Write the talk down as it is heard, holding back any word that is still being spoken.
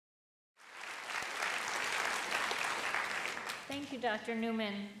Thank you, Dr.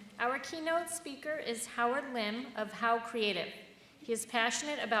 Newman. Our keynote speaker is Howard Lim of How Creative. He is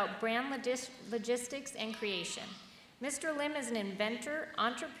passionate about brand logistics and creation. Mr. Lim is an inventor,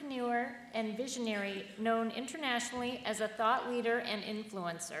 entrepreneur, and visionary known internationally as a thought leader and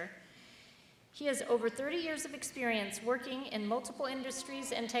influencer. He has over 30 years of experience working in multiple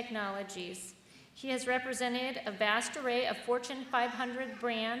industries and technologies. He has represented a vast array of Fortune 500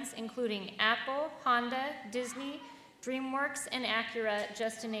 brands, including Apple, Honda, Disney, DreamWorks, and Acura,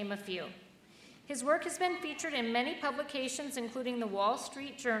 just to name a few. His work has been featured in many publications, including the Wall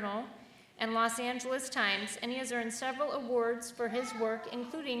Street Journal and Los Angeles Times, and he has earned several awards for his work,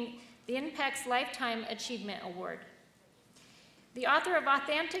 including the Impex Lifetime Achievement Award. The author of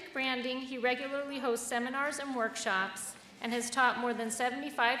Authentic Branding, he regularly hosts seminars and workshops and has taught more than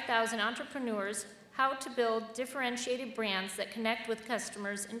 75,000 entrepreneurs how to build differentiated brands that connect with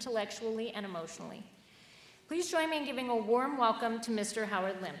customers intellectually and emotionally. Please join me in giving a warm welcome to Mr.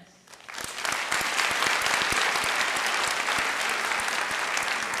 Howard Lim.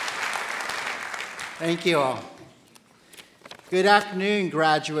 Thank you all. Good afternoon,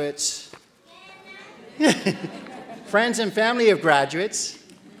 graduates. Friends and family of graduates,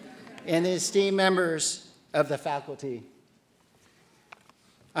 and esteemed members of the faculty.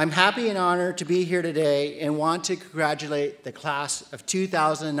 I'm happy and honored to be here today and want to congratulate the class of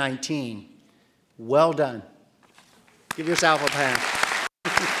 2019. Well done. Give yourself a hand.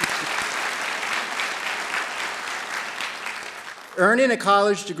 Earning a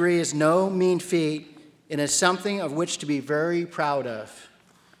college degree is no mean feat and is something of which to be very proud of.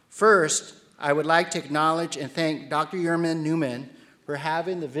 First, I would like to acknowledge and thank Dr. Yerman Newman for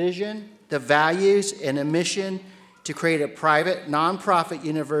having the vision, the values, and the mission to create a private, nonprofit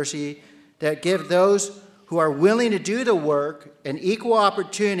university that gives those who are willing to do the work an equal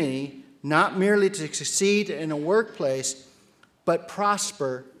opportunity, not merely to succeed in a workplace, but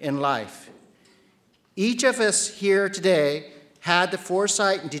prosper in life. Each of us here today had the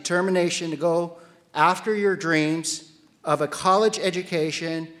foresight and determination to go after your dreams of a college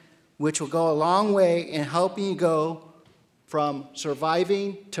education, which will go a long way in helping you go from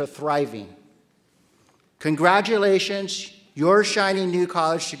surviving to thriving. Congratulations, your shiny new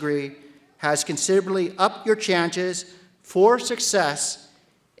college degree has considerably upped your chances for success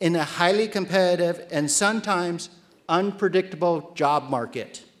in a highly competitive and sometimes unpredictable job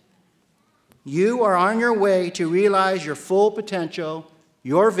market. You are on your way to realize your full potential,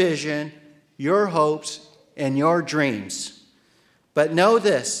 your vision, your hopes, and your dreams. But know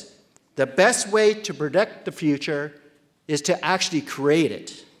this, the best way to predict the future is to actually create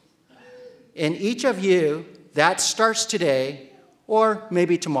it. And each of you, that starts today, or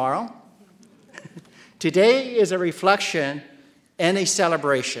maybe tomorrow. Today is a reflection and a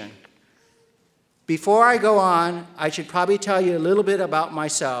celebration. Before I go on, I should probably tell you a little bit about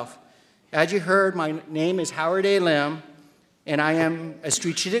myself. As you heard, my name is Howard A. Lim, and I am a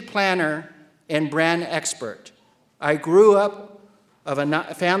strategic planner and brand expert. I grew up of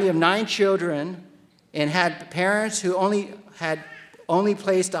a family of 9 children and had parents who only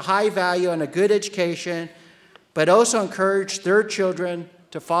placed a high value on a good education, but also encouraged their children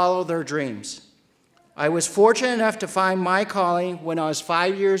to follow their dreams. I was fortunate enough to find my calling when I was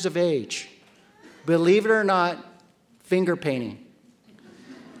 5 years of age. Believe it or not, finger painting.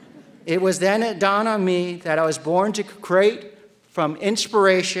 It was then it dawned on me that I was born to create from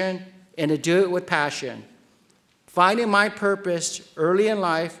inspiration and to do it with passion. Finding my purpose early in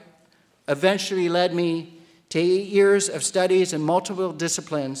life eventually led me to 8 years of studies in multiple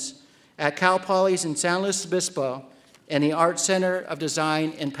disciplines at Cal Poly's in San Luis Obispo and the Art Center of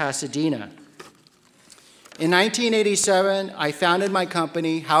Design in Pasadena. In 1987, I founded my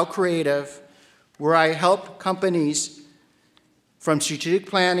company, How Creative, where I helped companies from strategic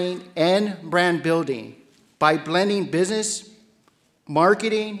planning and brand building. By blending business,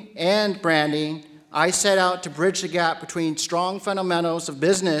 marketing, and branding, I set out to bridge the gap between strong fundamentals of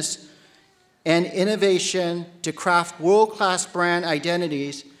business and innovation to craft world-class brand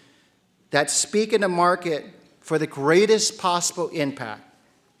identities that speak in the market for the greatest possible impact.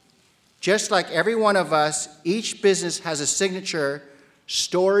 Just like every one of us, each business has a signature,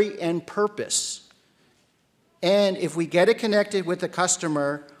 story, and purpose. And if we get it connected with the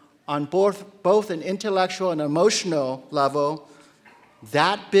customer on both an intellectual and emotional level,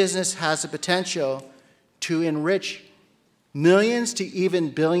 that business has the potential to enrich millions to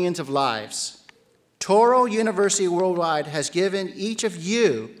even billions of lives. Touro University Worldwide has given each of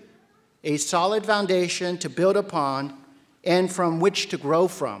you a solid foundation to build upon and from which to grow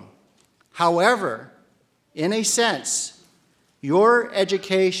from. However, in a sense, your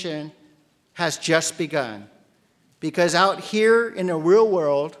education has just begun. because out here in the real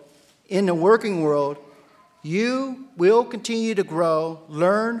world, in the working world, you will continue to grow,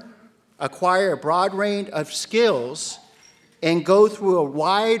 learn, acquire a broad range of skills, and go through a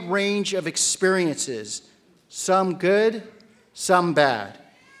wide range of experiences, some good, some bad.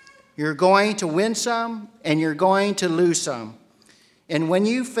 You're going to win some, and you're going to lose some. And when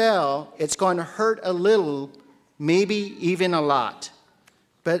you fail, it's going to hurt a little, maybe even a lot.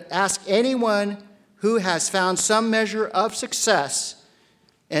 But ask anyone who has found some measure of success,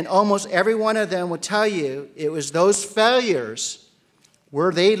 and almost every one of them will tell you it was those failures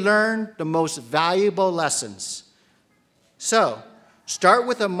where they learned the most valuable lessons. So, start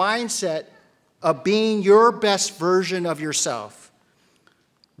with a mindset of being your best version of yourself.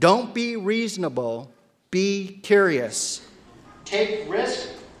 Don't be reasonable, be curious. Take risk,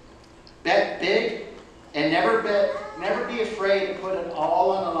 bet big, and never be afraid to put it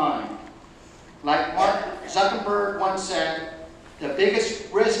all on the line. Like Mark Zuckerberg once said, the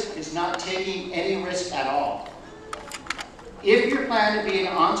biggest risk is not taking any risk at all. If you're planning to be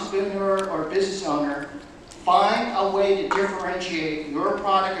an entrepreneur or business owner, find a way to differentiate your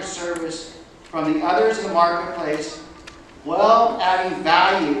product or service from the others in the marketplace while adding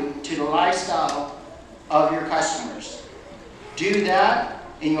value to the lifestyle of your customers. Do that,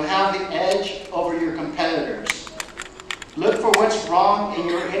 and you'll have the edge over your competitors. Look for what's wrong in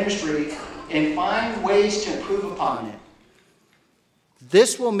your industry and find ways to improve upon it.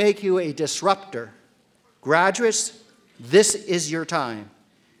 This will make you a disruptor. Graduates, this is your time.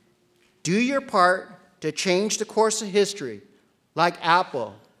 Do your part to change the course of history, like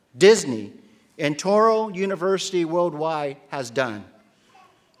Apple, Disney, and Touro University Worldwide has done.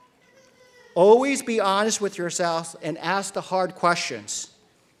 Always be honest with yourself and ask the hard questions.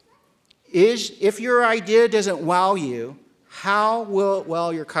 If your idea doesn't wow you, how will it wow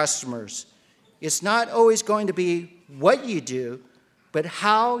your customers? It's not always going to be what you do, but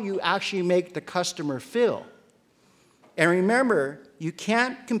how you actually make the customer feel. And remember, you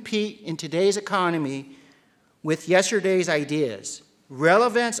can't compete in today's economy with yesterday's ideas.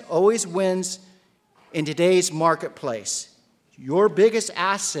 Relevance always wins in today's marketplace. Your biggest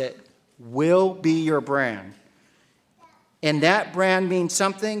asset will be your brand. And that brand means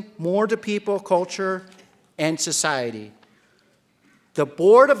something more to people, culture, and society. The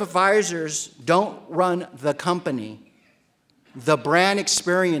board of advisors don't run the company. The brand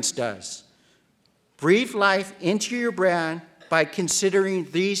experience does. Breathe life into your brand by considering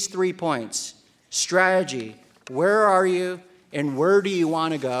these 3 points. Strategy, where are you and where do you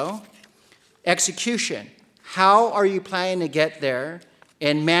want to go? Execution, how are you planning to get there?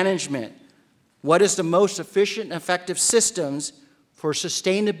 And management, what is the most efficient and effective systems for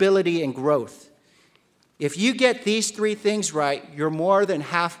sustainability and growth? If you get these 3 things right, you're more than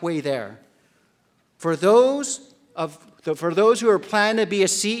halfway there. For those who are planning to be a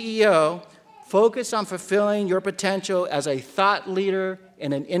CEO, focus on fulfilling your potential as a thought leader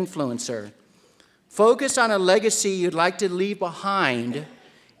and an influencer. Focus on a legacy you'd like to leave behind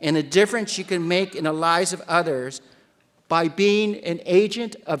and the difference you can make in the lives of others by being an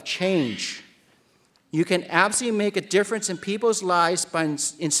agent of change. You can absolutely make a difference in people's lives by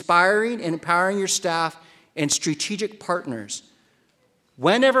inspiring and empowering your staff and strategic partners.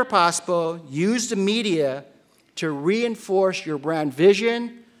 Whenever possible, use the media to reinforce your brand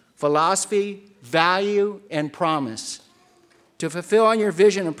vision, philosophy, value, and promise. To fulfill on your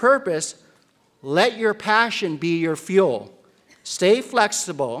vision and purpose, let your passion be your fuel. Stay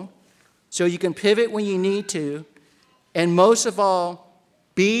flexible so you can pivot when you need to, and most of all,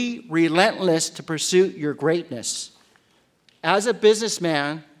 be relentless to pursue your greatness. As a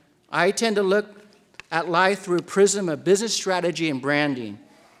businessman, I tend to look at life through a prism of business strategy and branding.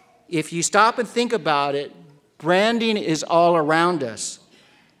 If you stop and think about it, branding is all around us.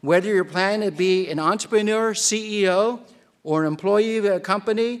 Whether you're planning to be an entrepreneur, CEO, or an employee of a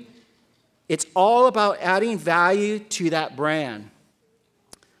company, it's all about adding value to that brand.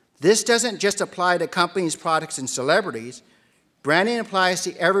 This doesn't just apply to companies, products, and celebrities. Branding applies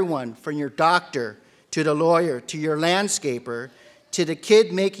to everyone, from your doctor, to the lawyer, to your landscaper, to the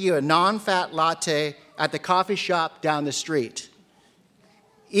kid making you a non-fat latte at the coffee shop down the street.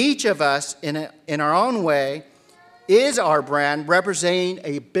 Each of us, in our own way, is our brand representing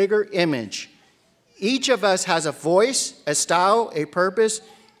a bigger image. Each of us has a voice, a style, a purpose,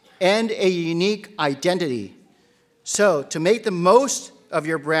 and a unique identity. So, to make the most of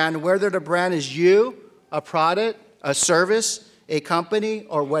your brand, whether the brand is you, a product, a service, a company,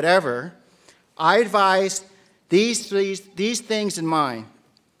 or whatever, I advise these things in mind.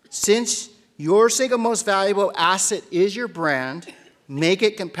 Since your single most valuable asset is your brand, make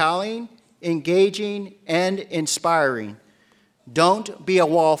it compelling engaging, and inspiring. Don't be a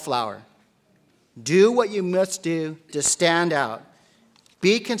wallflower. Do what you must do to stand out.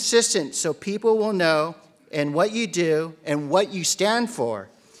 Be consistent so people will know and what you do and what you stand for.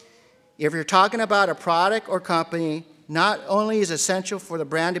 If you're talking about a product or company, not only is it essential for the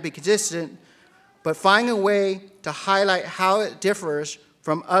brand to be consistent, but find a way to highlight how it differs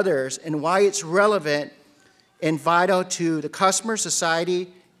from others and why it's relevant and vital to the customer,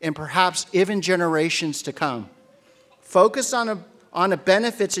 society, and perhaps even generations to come. Focus on the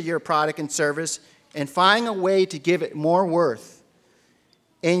benefits of your product and service and find a way to give it more worth.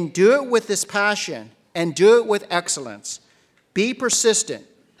 And do it with this passion and do it with excellence. Be persistent.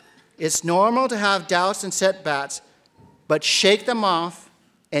 It's normal to have doubts and setbacks, but shake them off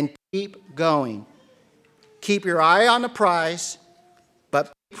and keep going. Keep your eye on the prize,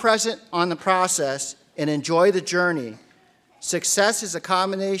 but be present on the process and enjoy the journey. Success is a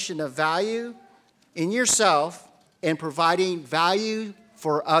combination of value in yourself and providing value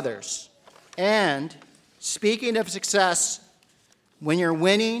for others. And speaking of success, when you're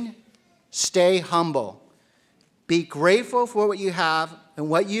winning, stay humble. Be grateful for what you have and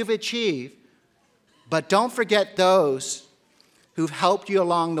what you've achieved, but don't forget those who've helped you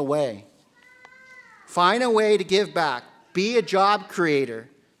along the way. Find a way to give back. Be a job creator.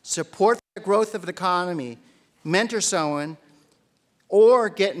 Support the growth of the economy. Mentor someone, or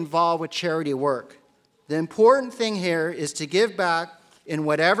get involved with charity work. The important thing here is to give back in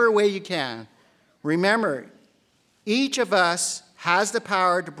whatever way you can. Remember, each of us has the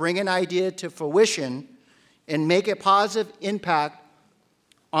power to bring an idea to fruition and make a positive impact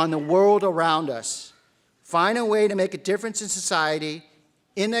on the world around us. Find a way to make a difference in society,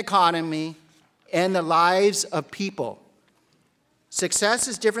 in the economy, and the lives of people. Success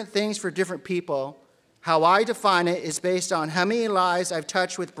is different things for different people. How I define it is based on how many lives I've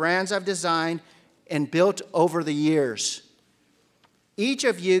touched with brands I've designed and built over the years. Each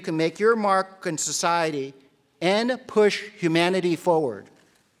of you can make your mark in society and push humanity forward.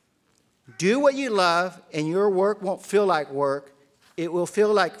 Do what you love, and your work won't feel like work. It will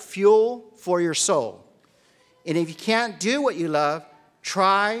feel like fuel for your soul. And if you can't do what you love,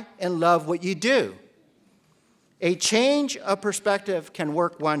 try and love what you do. A change of perspective can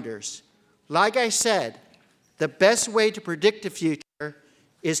work wonders. Like I said, the best way to predict the future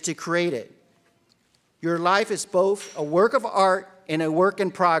is to create it. Your life is both a work of art and a work in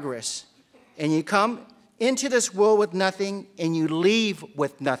progress. And you come into this world with nothing, and you leave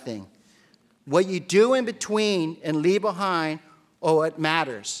with nothing. What you do in between and leave behind are what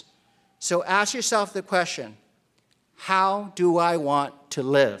matters. So ask yourself the question, how do I want to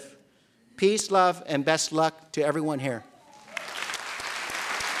live? Peace, love, and best luck to everyone here.